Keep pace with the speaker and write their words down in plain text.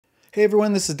Hey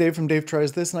everyone, this is Dave from Dave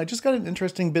Tries This, and I just got an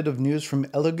interesting bit of news from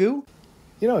Elegoo.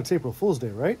 You know, it's April Fool's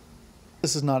Day, right?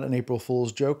 This is not an April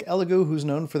Fool's joke. Elegoo, who's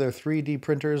known for their 3D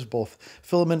printers, both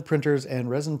filament printers and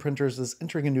resin printers, is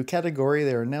entering a new category.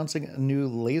 They're announcing a new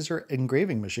laser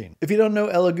engraving machine. If you don't know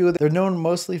Elegoo, they're known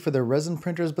mostly for their resin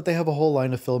printers, but they have a whole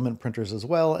line of filament printers as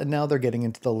well, and now they're getting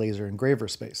into the laser engraver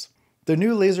space. The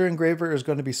new laser engraver is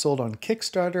going to be sold on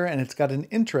Kickstarter, and it's got an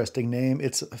interesting name.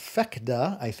 It's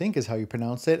PHECDA, I think is how you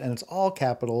pronounce it, and it's all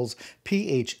capitals,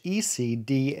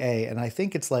 PHECDA, and I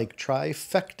think it's like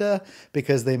trifecta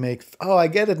because they make, oh, I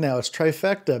get it now, it's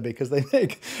trifecta because they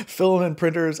make filament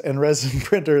printers and resin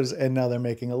printers, and now they're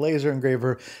making a laser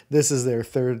engraver. This is their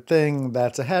third thing.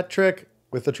 That's a hat trick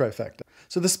with the trifecta.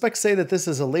 So the specs say that this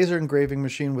is a laser engraving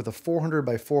machine with a 400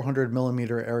 by 400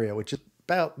 millimeter area, which is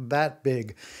about that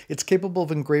big. It's capable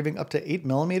of engraving up to 8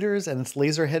 millimeters, and its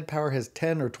laser head power has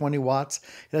 10 or 20 watts.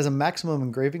 It has a maximum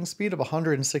engraving speed of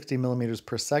 160 millimeters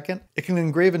per second. It can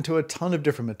engrave into a ton of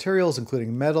different materials,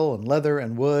 including metal and leather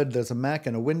and wood. There's a Mac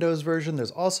and a Windows version.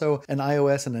 There's also an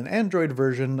iOS and an Android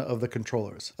version of the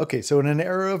controllers. Okay, so in an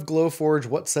era of Glowforge,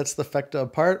 what sets the PHECDA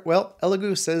apart? Well,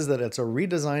 Elegoo says that it's a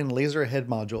redesigned laser head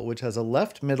module, which has a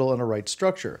left, middle, and a right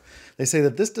structure. They say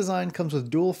that this design comes with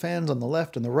dual fans on the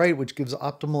left and the right, which gives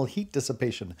optimal heat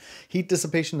dissipation. Heat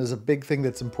dissipation is a big thing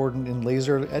that's important in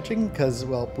laser etching because,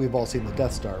 well, we've all seen the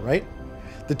Death Star, right?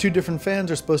 The two different fans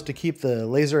are supposed to keep the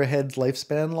laser head's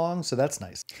lifespan long, so that's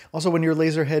nice. Also, when your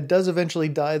laser head does eventually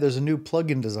die, there's a new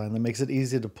plug-in design that makes it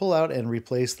easy to pull out and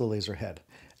replace the laser head.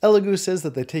 Elegoo says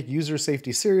that they take user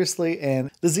safety seriously, and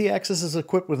the Z-axis is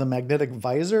equipped with a magnetic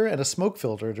visor and a smoke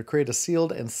filter to create a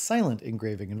sealed and silent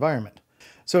engraving environment.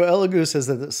 So Elegoo says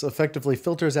that this effectively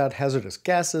filters out hazardous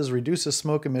gases, reduces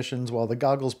smoke emissions, while the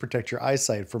goggles protect your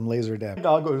eyesight from laser damage.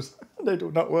 Goggles, they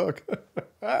do not work.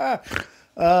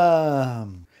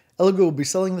 Elegoo will be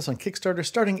selling this on Kickstarter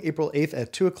starting April 8th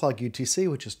at 2 o'clock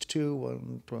UTC, which is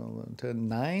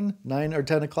 9 or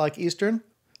 10 o'clock Eastern.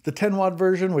 The 10-watt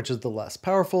version, which is the less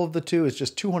powerful of the two, is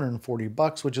just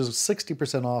 $240, which is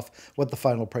 60% off what the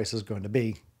final price is going to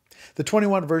be. The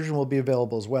 20-watt version will be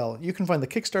available as well. You can find the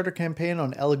Kickstarter campaign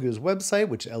on Elegoo's website,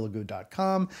 which is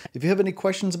elegoo.com. If you have any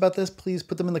questions about this, please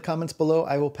put them in the comments below.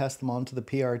 I will pass them on to the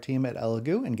PR team at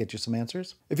Elegoo and get you some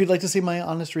answers. If you'd like to see my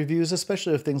honest reviews,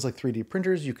 especially of things like 3D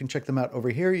printers, you can check them out over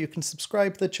here. You can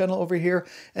subscribe to the channel over here,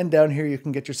 and down here you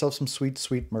can get yourself some sweet,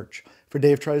 sweet merch. For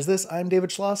Dave Tries This, I'm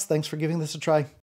David Schloss. Thanks for giving this a try.